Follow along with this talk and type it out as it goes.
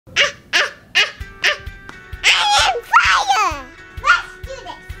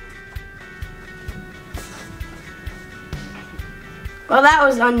Well, that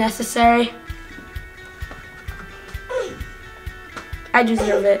was unnecessary. I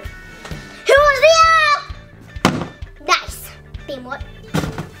deserve it. Who was the nice? Beam what?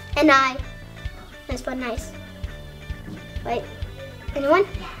 And I. Nice one, nice. Wait. Anyone?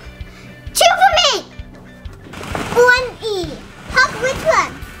 Two for me! 1E. Pop, which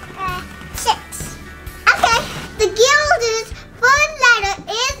one? 6. Okay. The Gilda's first letter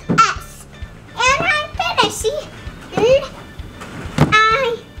is S. And I'm finishing.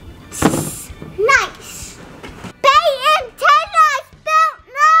 Nice. Payton, 10 nice, spelled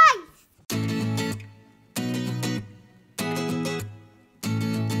nice.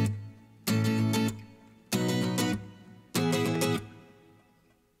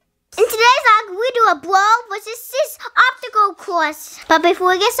 In today's vlog, we do a blow versus sis obstacle course. But before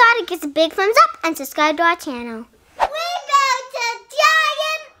we get started, give us a big thumbs up and subscribe to our channel. We go to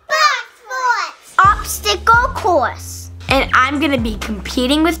giant box sports obstacle course. And I'm gonna be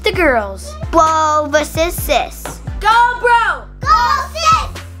competing with the girls. Bro versus sis. Go, bro! Go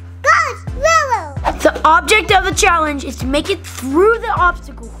sis! Go Lulu! The object of the challenge is to make it through the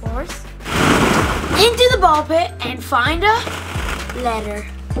obstacle course, into the ball pit, and find a letter.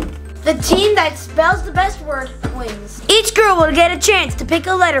 The team that spells the best word wins. Each girl will get a chance to pick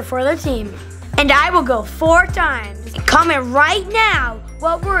a letter for their team. And I will go 4 times. Comment right now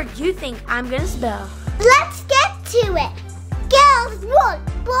what word you think I'm gonna spell. Let's get to it. Girls 1,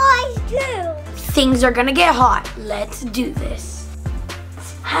 boys 2. Things are gonna get hot. Let's do this.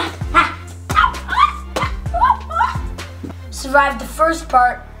 Survived the first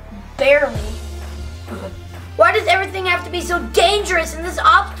part, barely. Why does everything have to be so dangerous in this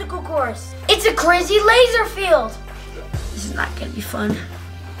obstacle course? It's a crazy laser field. This is not gonna be fun.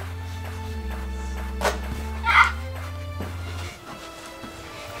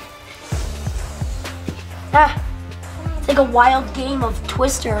 It's like a wild game of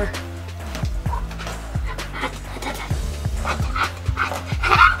Twister.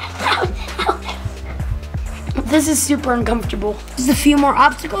 This is super uncomfortable. Just a few more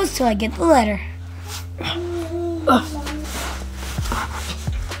obstacles till I get the letter.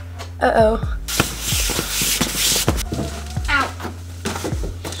 Uh-oh. Ow.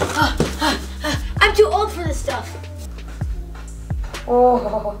 I'm too old for this stuff.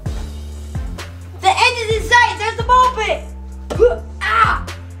 Oh. The end is in sight. There's the ball pit. Ah.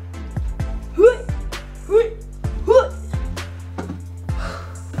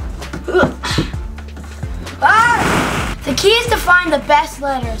 Ah. The key is to find the best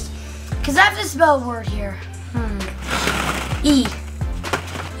letters, because I have to spell a word here. E.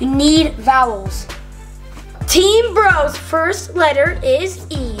 You need vowels. Team Bro's first letter is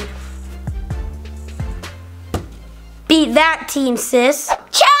E. Beat that, Team Sis.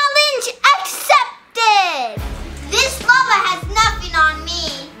 Challenge accepted. This mama has nothing on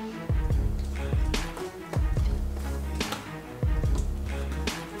me.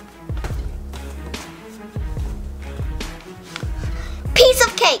 Piece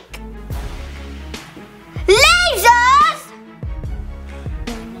of cake. Lasers!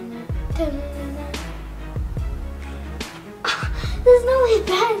 There's no way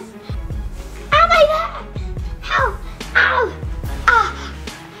best. Oh my god! Ow! Ow! Ah!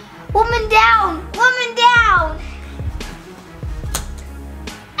 Woman down! Woman down!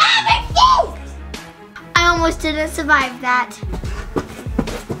 Ah, my feet! I almost didn't survive that.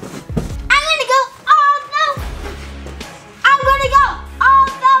 I'm gonna go all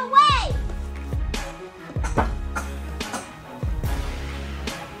the way!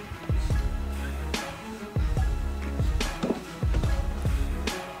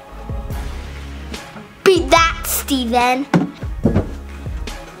 Beat that, Steven.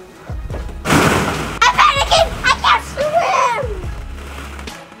 I'm panicking! I can't swim!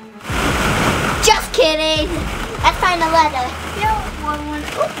 Just kidding. Let's find a letter. One.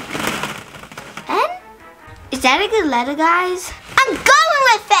 N? Is that a good letter, guys? I'm going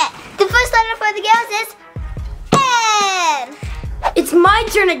with it! The first letter for the girls is N! It's my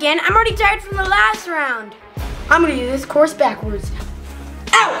turn again. I'm already tired from the last round. I'm gonna do this course backwards.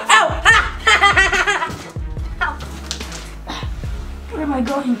 Ow! Ow! Ah! Ow. Where am I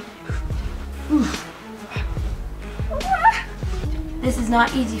going? Oof. This is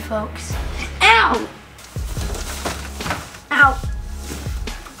not easy, folks. Ow! Ow!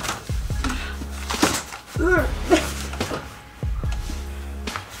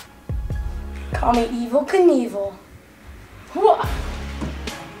 Call me Evil Knievel.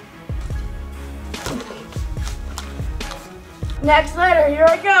 Next letter, here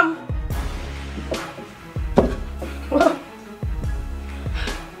I come.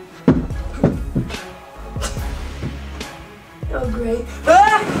 Oh, great.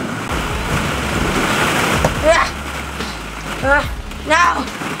 Now.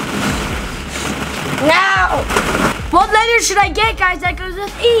 Now. What letter should I get, guys, that goes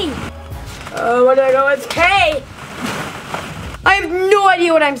with E? Oh, what do I go with? K. I have no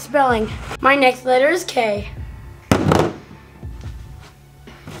idea what I'm spelling. My next letter is K.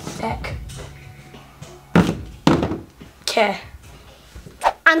 Sec. K.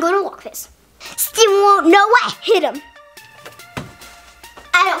 I'm gonna walk this. Steven won't know what hit him.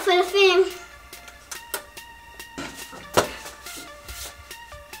 I don't feel a thing.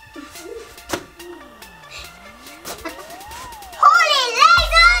 Holy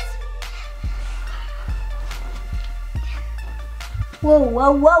lasers! Whoa,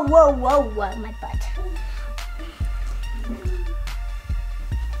 whoa, whoa, whoa, whoa, whoa, my butt.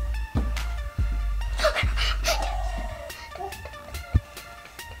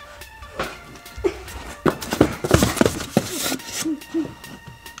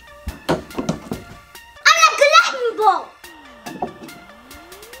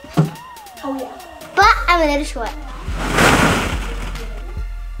 Oh yeah. But I'm a little short.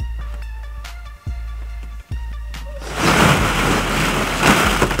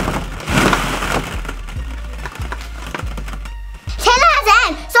 Taylor has an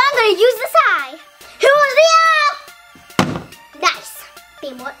end, so I'm gonna use this eye. Who was the eye? Nice.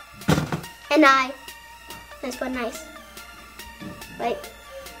 Beam what? An eye. Nice one, nice. Wait.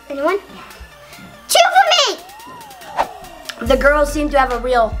 Anyone? Cheer for me! The girls seem to have a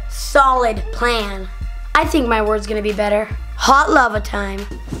real solid plan. I think my word's gonna be better. Hot lava time.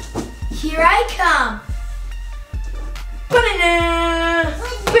 Here I come. Ba-da-da,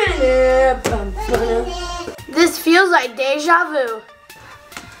 ba-da-da, ba-da-da. This feels like deja vu.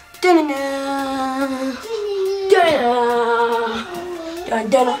 Da-da-da, da-da-da,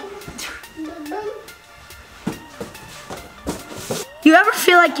 da-da-da. You ever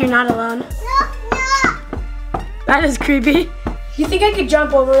feel like you're not alone? No. That is creepy. You think I could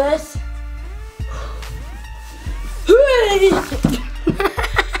jump over this?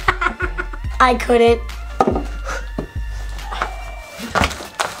 I couldn't.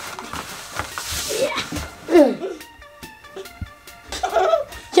 Yeah.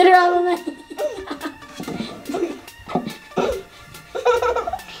 Get her out of the way.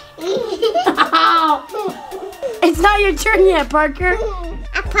 It's not your turn yet, Parker.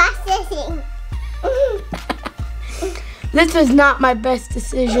 I'm processing. This was not my best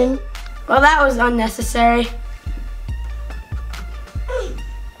decision. Well, that was unnecessary.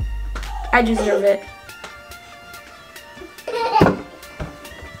 I deserve it.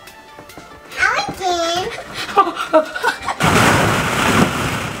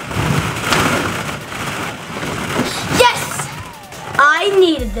 Yes! I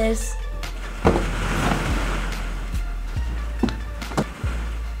needed this.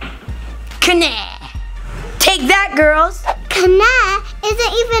 Kana. Take that, girls. Kana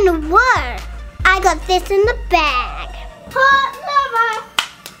isn't even a word. I got this in the bag. Hot lava.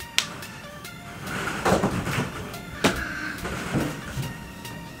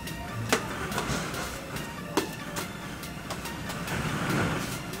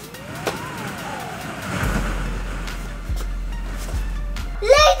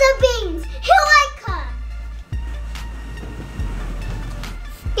 Laser beams, here I come.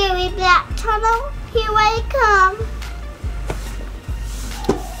 Scary black tunnel, here I come.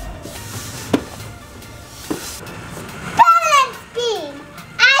 Balance beam,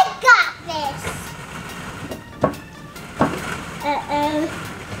 I got this. Uh-oh,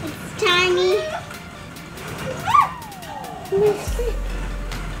 it's tiny.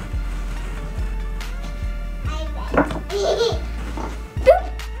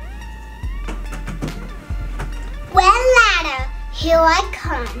 Well, ladder, here I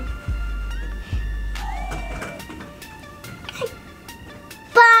come.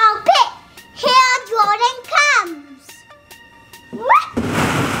 Ball pit, here Jordyn comes. What?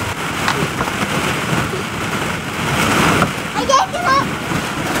 I get it up.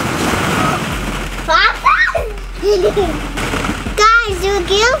 Papa? Guys, do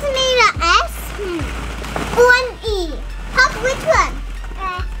girls need an S or an E? Pop, which one?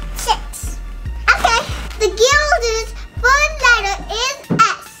 6. Okay, the girls' first letter is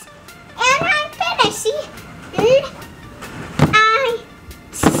S. And I'm finishing.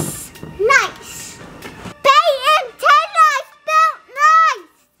 Nice. Payton, Taylor spelled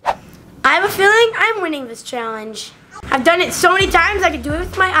nice. I have a feeling I'm winning this challenge. I've done it so many times I could do it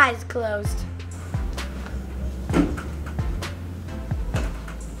with my eyes closed.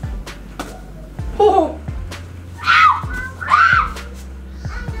 Oh.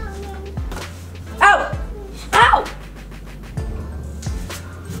 Ow! Ow!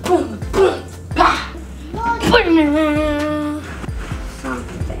 Boom, boom, bah.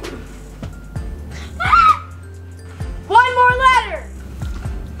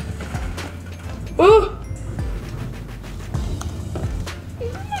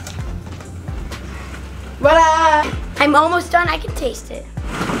 I'm almost done. I can taste it.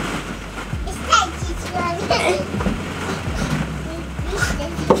 It's not just I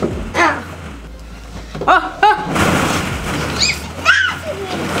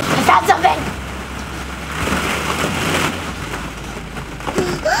found something.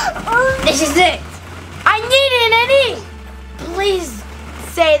 This is it. I need an E. Please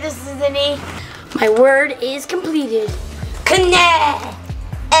say this is an E. My word is completed. Connect.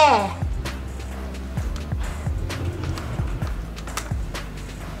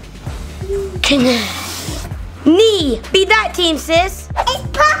 Connect. Knee. Be that team, sis. It's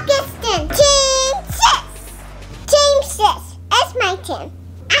Pakistan. Team sis. Team sis. That's my team.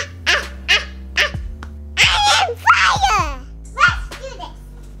 I am fire. Let's do this.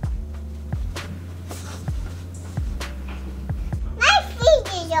 My feet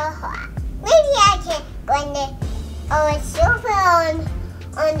is so hot. Maybe I can go on the sofa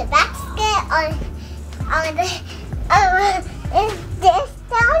on the basket on this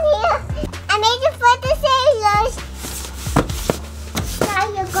down here. I made it for the sailors. Now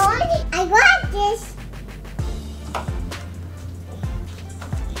you're going. I got this.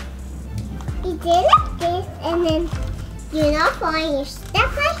 You do like this, and then you know, fine. You step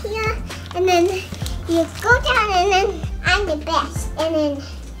right here, and then you go down, and then I'm the best, and then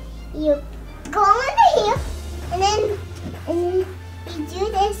you go under here, and then you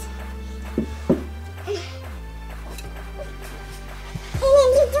do this. And then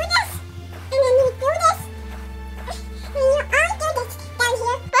you do this. And then you do this. And you all do this down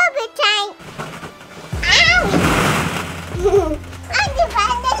here. Bubble time. Ow! I can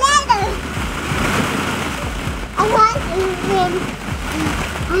find the letter. I want to win.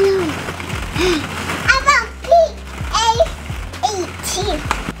 I found P-A-E-T.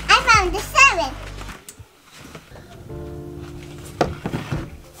 I found the 7.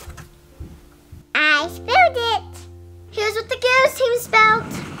 I spelled it. Here's what the girls' team spelled.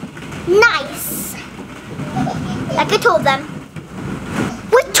 Nice. Like I told them.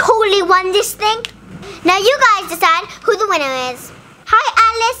 We totally won this thing. Now you guys decide who the winner is. Hi,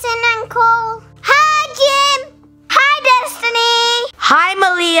 Allison and Cole. Hi, Jim. Hi, Destiny. Hi,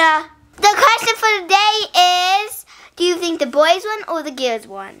 Malia. The question for the day is, do you think the boys won or the girls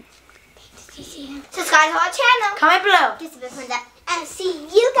won? Subscribe to our channel. Comment below. Give us a big thumbs up. And see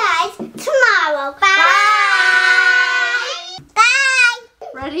you guys tomorrow. Bye. Bye.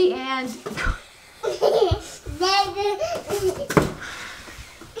 Ready and...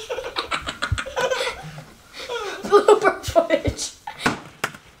 Blooper footage.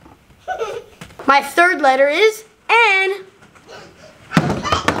 My third letter is N.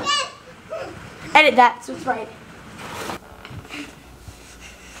 Edit that so it's right.